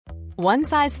One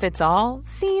size fits all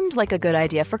seemed like a good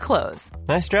idea for clothes.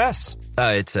 Nice dress.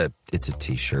 It's a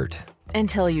t-shirt.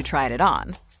 Until you tried it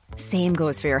on. Same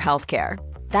goes for your healthcare.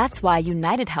 That's why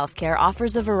United Healthcare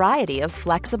offers a variety of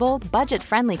flexible,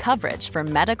 budget-friendly coverage for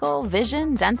medical,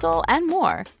 vision, dental, and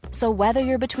more. So whether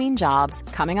you're between jobs,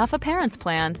 coming off a parent's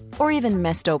plan, or even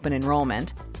missed open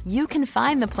enrollment, you can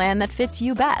find the plan that fits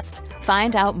you best.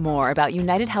 Find out more about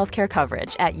United Healthcare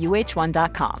coverage at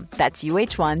uh1.com. That's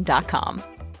uh1.com.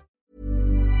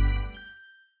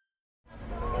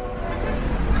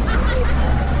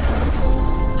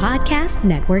 Podcast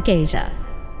Network Asia.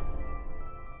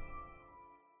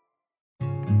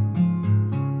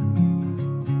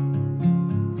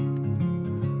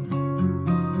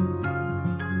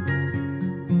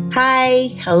 Hi,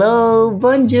 hello,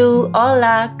 bonjour,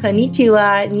 hola,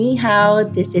 konnichiwa, ni hao.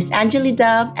 This is Anjali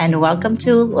Dub and welcome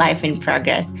to Life in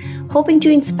Progress. Hoping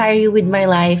to inspire you with my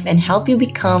life and help you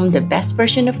become the best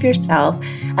version of yourself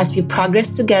as we progress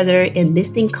together in this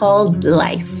thing called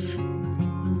life.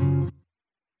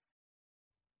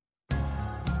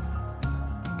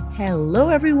 Hello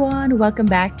everyone, welcome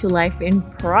back to Life in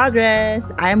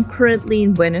Progress. I'm currently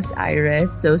in Buenos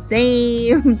Aires, so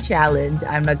same challenge.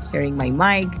 I'm not carrying my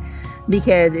mic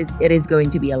because it is going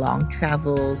to be a long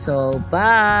travel.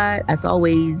 But as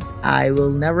always, I will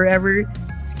never ever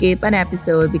skip an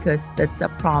episode because that's a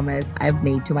promise I've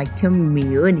made to my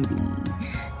community.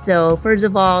 So first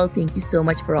of all, thank you so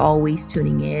much for always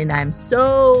tuning in. I'm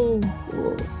so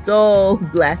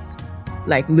blessed,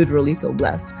 like literally so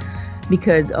blessed.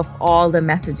 Because of all the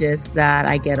messages that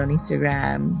I get on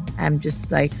Instagram, I'm just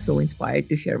like so inspired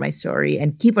to share my story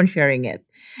and keep on sharing it.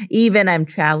 Even I'm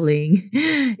traveling,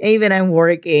 even I'm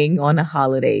working on a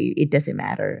holiday, it doesn't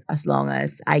matter. As long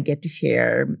as I get to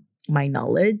share my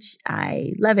knowledge,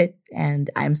 I love it and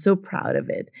I'm so proud of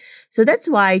it. So that's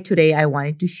why today I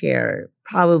wanted to share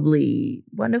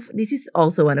this is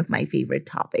also one of my favorite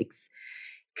topics,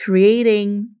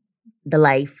 creating the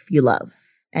life you love.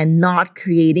 And not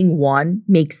creating one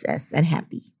makes us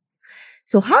unhappy.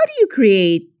 So how do you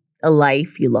create a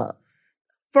life you love?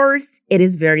 First, it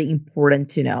is very important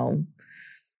to know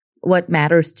what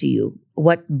matters to you,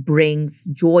 what brings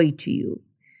joy to you.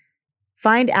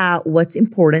 Find out what's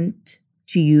important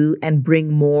to you and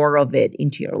bring more of it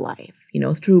into your life.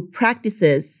 Through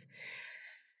practices,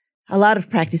 a lot of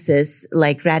practices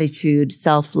like gratitude,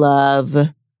 self-love,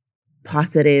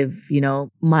 positive,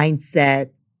 mindset,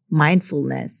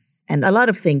 mindfulness, and a lot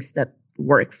of things that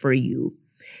work for you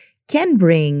can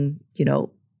bring,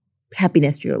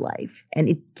 happiness to your life. And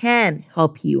it can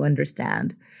help you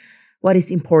understand what is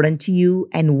important to you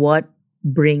and what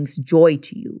brings joy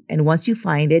to you. And once you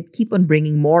find it, keep on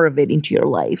bringing more of it into your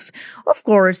life. Of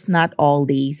course, not all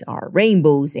days are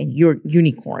rainbows and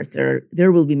unicorns.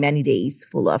 There will be many days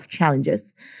full of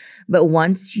challenges. But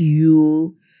once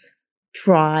you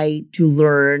try to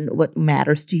learn what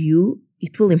matters to you,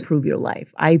 it will improve your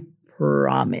life. I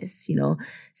promise,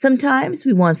 Sometimes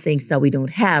we want things that we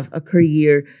don't have, a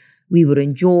career we would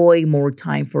enjoy, more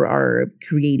time for our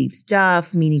creative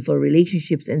stuff, meaningful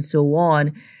relationships, and so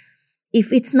on.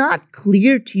 If it's not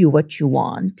clear to you what you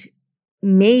want,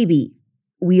 maybe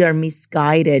we are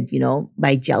misguided,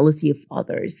 by jealousy of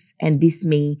others. And this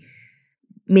may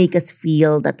make us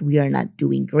feel that we are not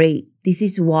doing great. This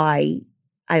is why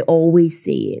I always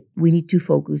say it. We need to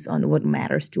focus on what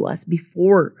matters to us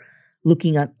before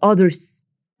looking at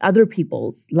other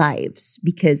people's lives,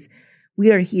 because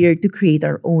we are here to create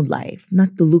our own life,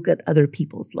 not to look at other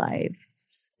people's lives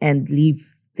and live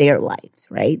their lives,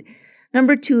 right?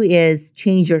 Number 2 is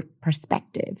change your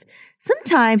perspective.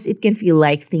 Sometimes it can feel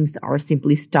like things are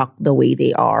simply stuck the way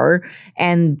they are,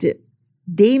 and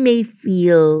they may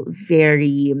feel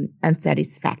very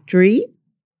unsatisfactory.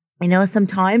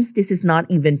 Sometimes this is not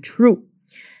even true.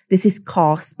 This is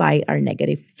caused by our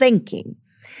negative thinking.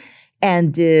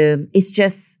 And it's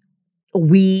just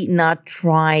we not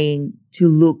trying to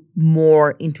look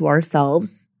more into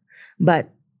ourselves,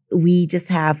 but we just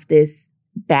have this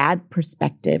bad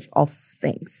perspective of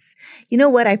things. You know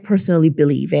what I personally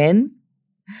believe in?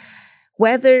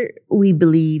 Whether we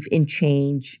believe in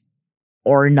change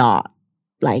or not,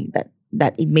 like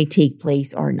that it may take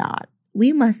place or not,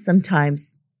 we must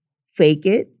sometimes fake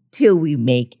it till we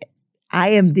make it. I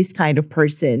am this kind of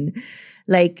person.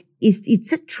 Like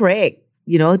it's a trick,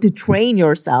 to train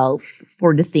yourself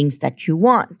for the things that you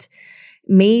want.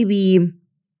 Maybe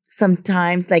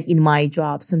sometimes, like in my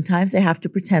job, sometimes I have to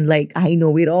pretend like I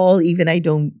know it all, even I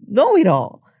don't know it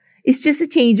all. It's just a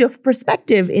change of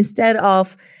perspective. Instead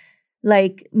of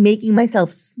like making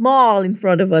myself small in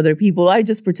front of other people. I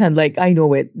just pretend like I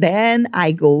know it. Then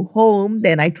I go home,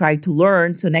 then I try to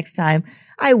learn. So next time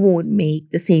I won't make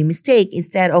the same mistake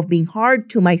instead of being hard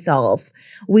to myself,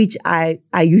 which I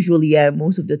usually am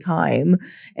most of the time.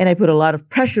 And I put a lot of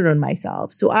pressure on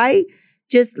myself. So I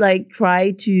just like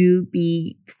try to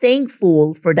be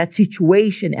thankful for that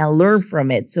situation and learn from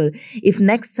it. So if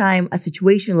next time a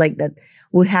situation like that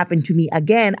would happen to me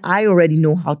again, I already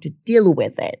know how to deal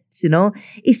with it.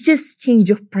 It's just change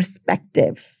of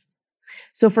perspective.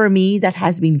 So for me, that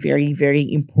has been very, very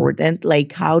important,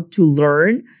 like how to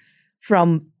learn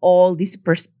from all these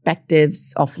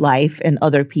perspectives of life and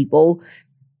other people.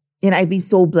 And I've been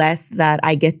so blessed that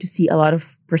I get to see a lot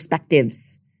of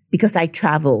perspectives because I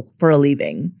travel for a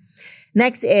living.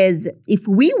 Next is, if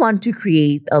we want to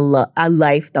create a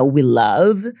life that we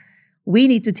love, we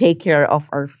need to take care of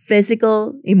our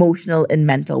physical, emotional, and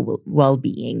mental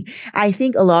well-being. I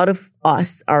think a lot of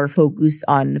us are focused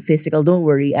on physical. Don't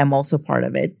worry, I'm also part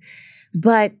of it.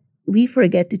 But we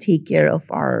forget to take care of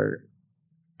our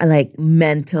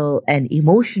mental and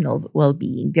emotional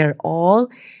well-being. They're all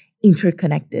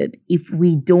interconnected. If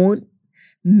we don't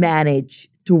manage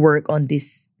to work on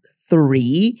these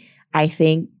three, I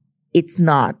think it's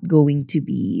not going to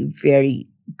be very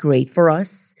great for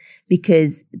us,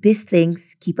 because these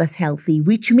things keep us healthy,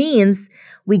 which means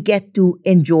we get to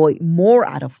enjoy more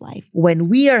out of life. When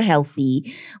we are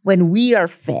healthy, when we are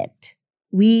fit,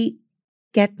 we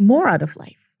get more out of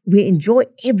life. We enjoy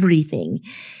everything.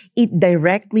 It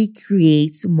directly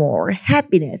creates more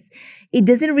happiness. It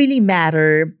doesn't really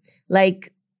matter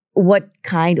what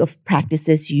kind of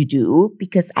practices you do,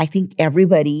 because I think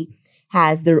everybody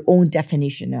has their own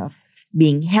definition of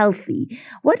being healthy.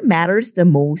 What matters the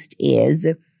most is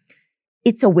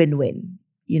it's a win-win.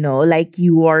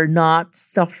 You are not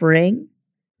suffering,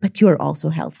 but you're also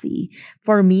healthy.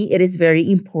 For me, it is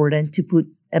very important to put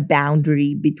a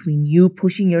boundary between you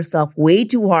pushing yourself way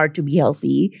too hard to be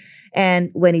healthy and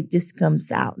when it just comes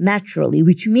out naturally,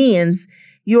 which means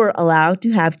you're allowed to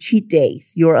have cheat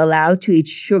days. You're allowed to eat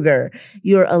sugar.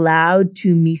 You're allowed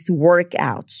to miss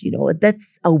workouts.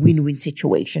 That's a win-win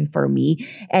situation for me.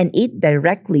 And it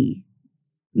directly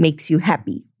makes you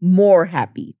happy, more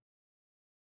happy.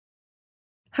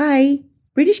 Hi,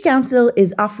 British Council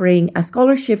is offering a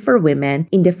scholarship for women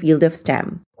in the field of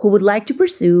STEM who would like to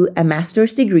pursue a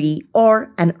master's degree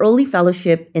or an early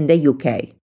fellowship in the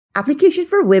UK. Application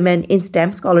for women in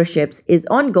STEM scholarships is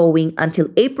ongoing until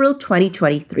April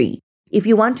 2023. If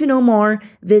you want to know more,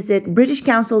 visit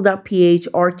britishcouncil.ph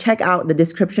or check out the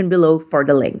description below for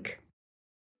the link.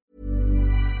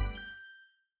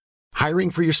 Hiring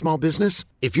for your small business?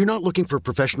 If you're not looking for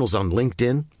professionals on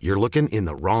LinkedIn, you're looking in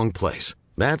the wrong place.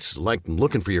 That's like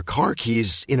looking for your car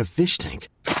keys in a fish tank.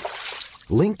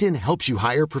 LinkedIn helps you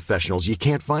hire professionals you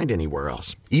can't find anywhere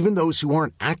else, even those who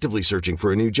aren't actively searching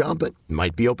for a new job but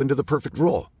might be open to the perfect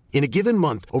role. In a given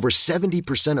month, over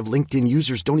 70% of LinkedIn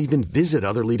users don't even visit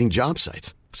other leading job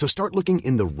sites. So start looking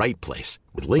in the right place.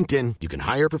 With LinkedIn, you can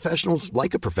hire professionals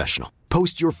like a professional.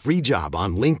 Post your free job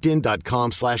on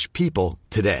linkedin.com/people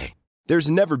today. There's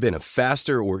never been a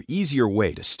faster or easier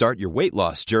way to start your weight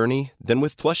loss journey than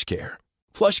with PlushCare.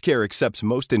 PlushCare accepts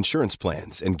most insurance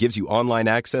plans and gives you online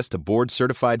access to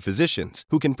board-certified physicians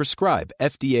who can prescribe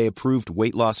FDA-approved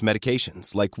weight loss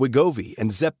medications like Wegovy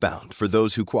and Zepbound for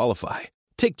those who qualify.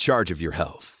 Take charge of your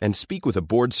health and speak with a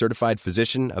board-certified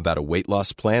physician about a weight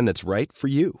loss plan that's right for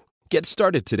you. Get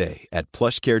started today at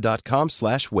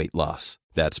plushcare.com/weightloss.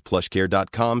 That's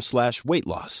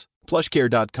plushcare.com/weightloss.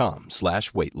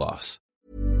 plushcare.com/weightloss.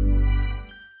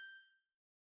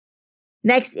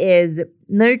 Next is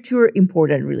nurture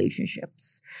important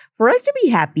relationships. For us to be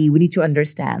happy, we need to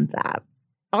understand that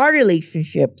our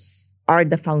relationships are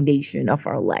the foundation of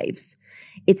our lives.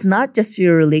 It's not just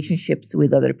your relationships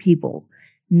with other people.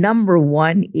 Number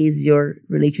one is your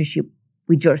relationship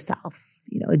with yourself.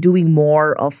 Doing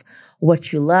more of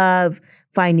what you love,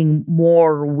 finding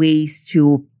more ways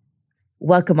to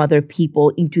welcome other people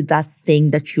into that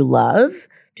thing that you love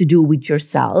to do with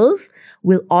yourself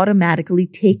will automatically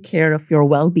take care of your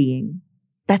well-being.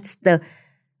 That's the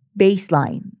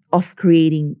baseline of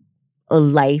creating a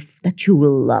life that you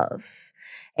will love.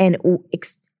 And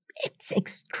it's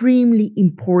extremely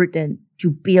important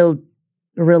to build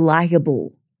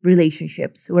reliable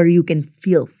relationships where you can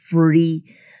feel free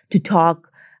to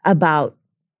talk about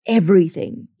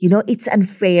everything. It's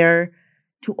unfair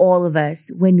to all of us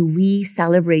when we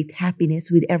celebrate happiness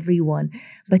with everyone,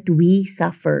 but we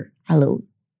suffer alone.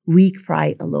 We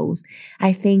cry alone.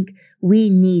 I think we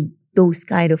need those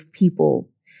kind of people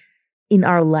in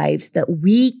our lives that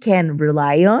we can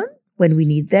rely on when we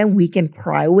need them. We can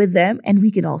cry with them and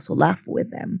we can also laugh with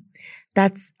them.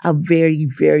 That's a very,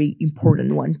 very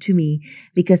important one to me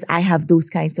because I have those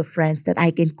kinds of friends that I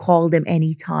can call them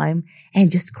anytime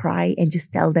and just cry and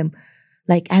just tell them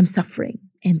like I'm suffering,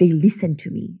 and they listen to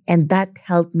me. And that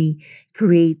helped me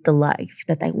create the life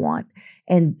that I want.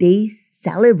 And they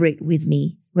celebrate with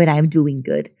me when I'm doing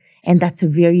good. And that's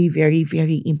very, very,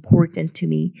 very important to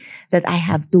me that I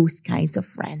have those kinds of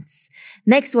friends.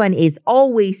 Next one is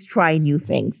always try new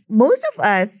things. Most of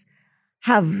us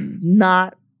have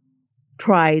not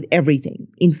tried everything.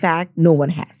 In fact, no one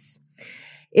has.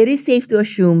 It is safe to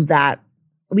assume that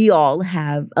we all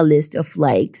have a list of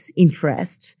likes,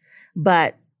 interests,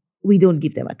 but we don't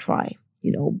give them a try.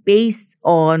 Based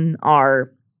on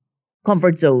our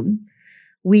comfort zone,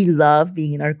 we love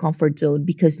being in our comfort zone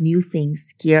because new things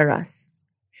scare us.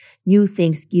 New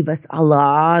things give us a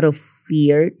lot of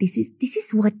fear. This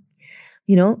is what,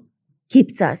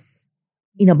 keeps us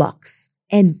in a box.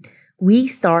 And we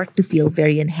start to feel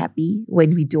very unhappy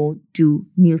when we don't do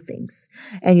new things.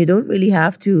 And you don't really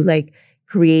have to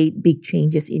create big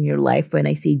changes in your life when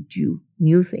I say do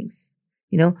new things.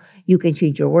 You can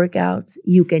change your workouts.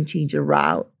 You can change the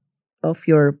route of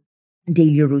your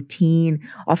daily routine,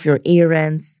 of your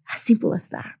errands. As simple as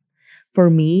that. For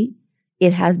me,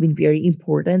 it has been very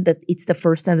important that it's the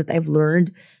first time that I've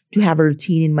learned to have a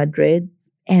routine in Madrid,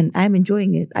 and I'm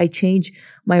enjoying it. I change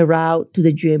my route to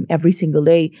the gym every single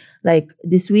day. Like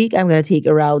this week, I'm going to take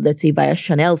a route, let's say, via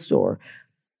Chanel store.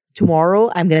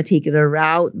 Tomorrow, I'm going to take a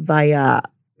route via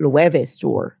Loewe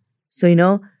store.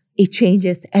 So, it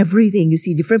changes everything. You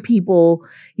see different people.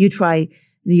 You try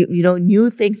new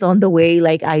things on the way.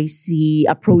 Like I see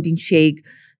a protein shake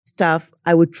stuff,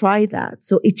 I would try that.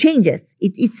 So it changes.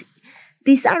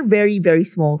 These are very, very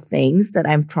small things that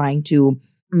I'm trying to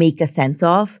make a sense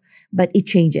of, but it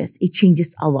changes. It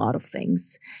changes a lot of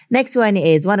things. Next one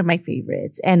is one of my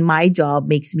favorites, and my job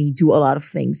makes me do a lot of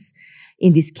things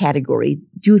in this category.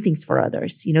 Do things for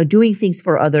others. Doing things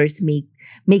for others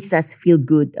makes us feel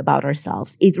good about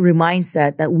ourselves. It reminds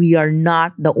us that we are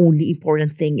not the only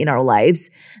important thing in our lives,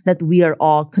 that we are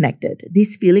all connected.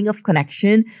 This feeling of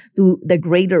connection to the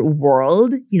greater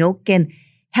world, can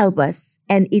help us.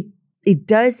 And it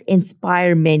does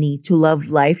inspire many to love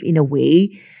life in a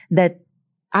way that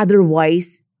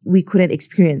otherwise we couldn't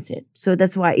experience it. So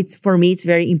that's why for me, it's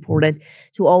very important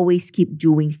to always keep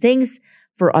doing things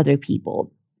for other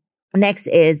people. Next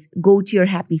is go to your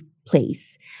happy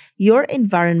place. Your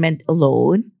environment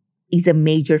alone is a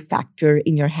major factor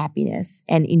in your happiness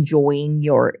and enjoying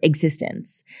your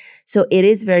existence. So it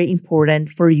is very important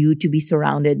for you to be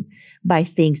surrounded by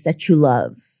things that you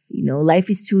love. Life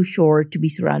is too short to be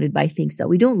surrounded by things that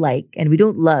we don't like and we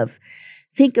don't love.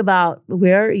 Think about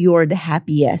where you're the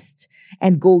happiest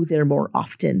and go there more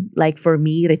often. Like for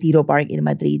me, Retiro Park in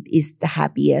Madrid is the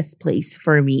happiest place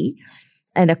for me.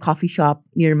 And a coffee shop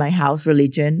near my house,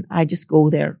 Religion, I just go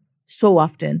there so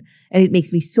often. And it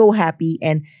makes me so happy.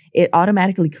 And it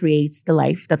automatically creates the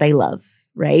life that I love,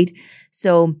 right?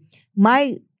 So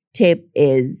my tip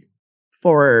is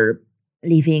for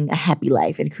living a happy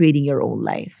life and creating your own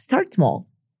life. Start small.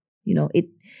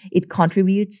 It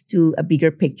contributes to a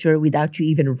bigger picture without you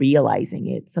even realizing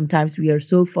it. Sometimes we are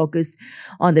so focused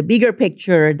on the bigger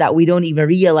picture that we don't even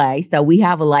realize that we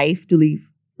have a life to live,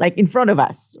 like in front of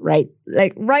us, right?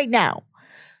 Like right now.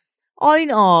 All in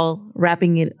all,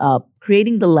 wrapping it up,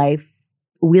 creating the life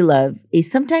we love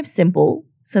is sometimes simple,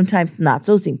 sometimes not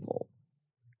so simple,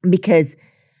 because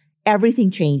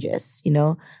everything changes,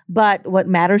 But what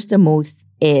matters the most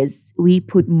is we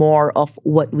put more of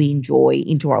what we enjoy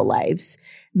into our lives.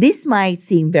 This might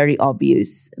seem very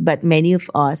obvious, but many of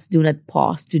us do not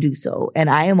pause to do so. And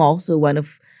I am also one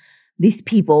of these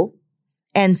people.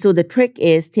 And so the trick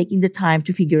is taking the time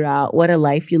to figure out what a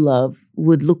life you love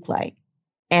would look like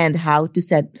and how to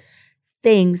set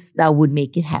things that would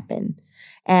make it happen.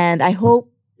 And I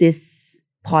hope this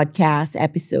podcast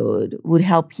episode would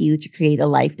help you to create a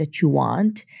life that you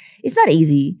want. It's not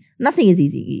easy. Nothing is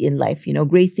easy in life.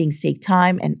 Great things take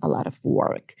time and a lot of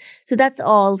work. So that's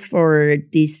all for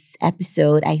this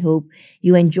episode. I hope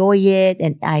you enjoy it,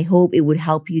 and I hope it would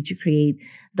help you to create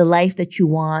the life that you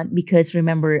want. Because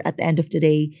remember, at the end of the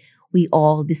day, we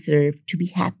all deserve to be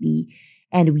happy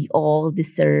and we all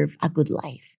deserve a good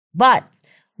life. But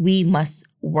we must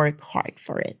work hard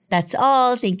for it. That's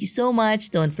all. Thank you so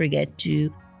much. Don't forget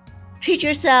to treat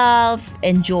yourself,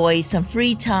 enjoy some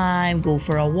free time, go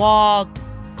for a walk,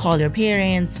 call your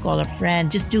parents, call a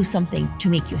friend, just do something to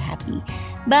make you happy.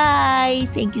 Bye.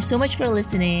 Thank you so much for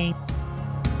listening.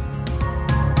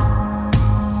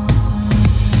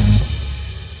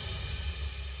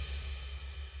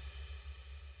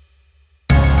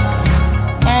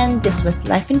 This was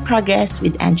Life in Progress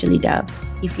with Angeli Dove.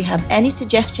 If you have any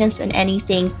suggestions on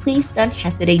anything, please don't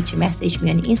hesitate to message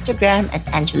me on Instagram at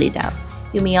Angeli Dove.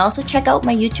 You may also check out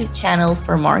my YouTube channel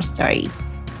for more stories.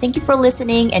 Thank you for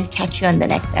listening and catch you on the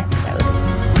next episode.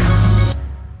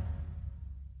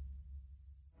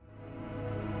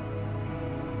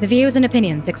 The views and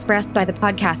opinions expressed by the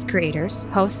podcast creators,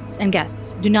 hosts, and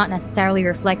guests do not necessarily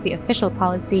reflect the official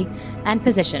policy and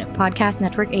position of Podcast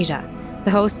Network Asia, the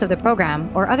hosts of the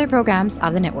program, or other programs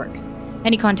of the network.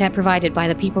 Any content provided by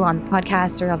the people on the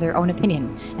podcast are of their own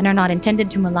opinion and are not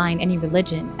intended to malign any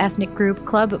religion, ethnic group,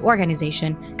 club,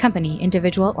 organization, company,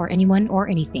 individual, or anyone or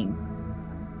anything.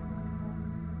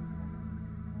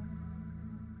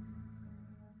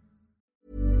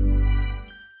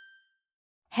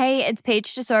 Hey, it's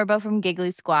Paige DeSorbo from Giggly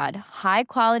Squad. High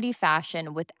quality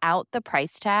fashion without the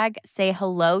price tag. Say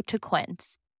hello to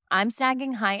Quince. I'm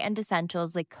snagging high-end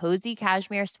essentials like cozy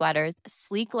cashmere sweaters,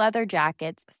 sleek leather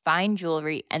jackets, fine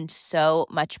jewelry, and so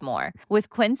much more. With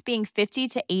Quince being 50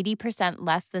 to 80%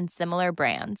 less than similar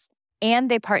brands.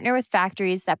 And they partner with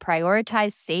factories that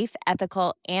prioritize safe,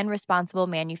 ethical, and responsible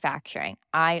manufacturing.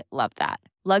 I love that.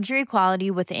 Luxury quality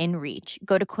within reach.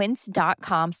 Go to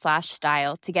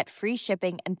quince.com/style to get free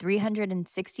shipping and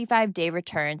 365-day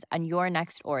returns on your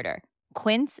next order.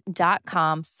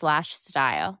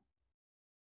 Quince.com/style.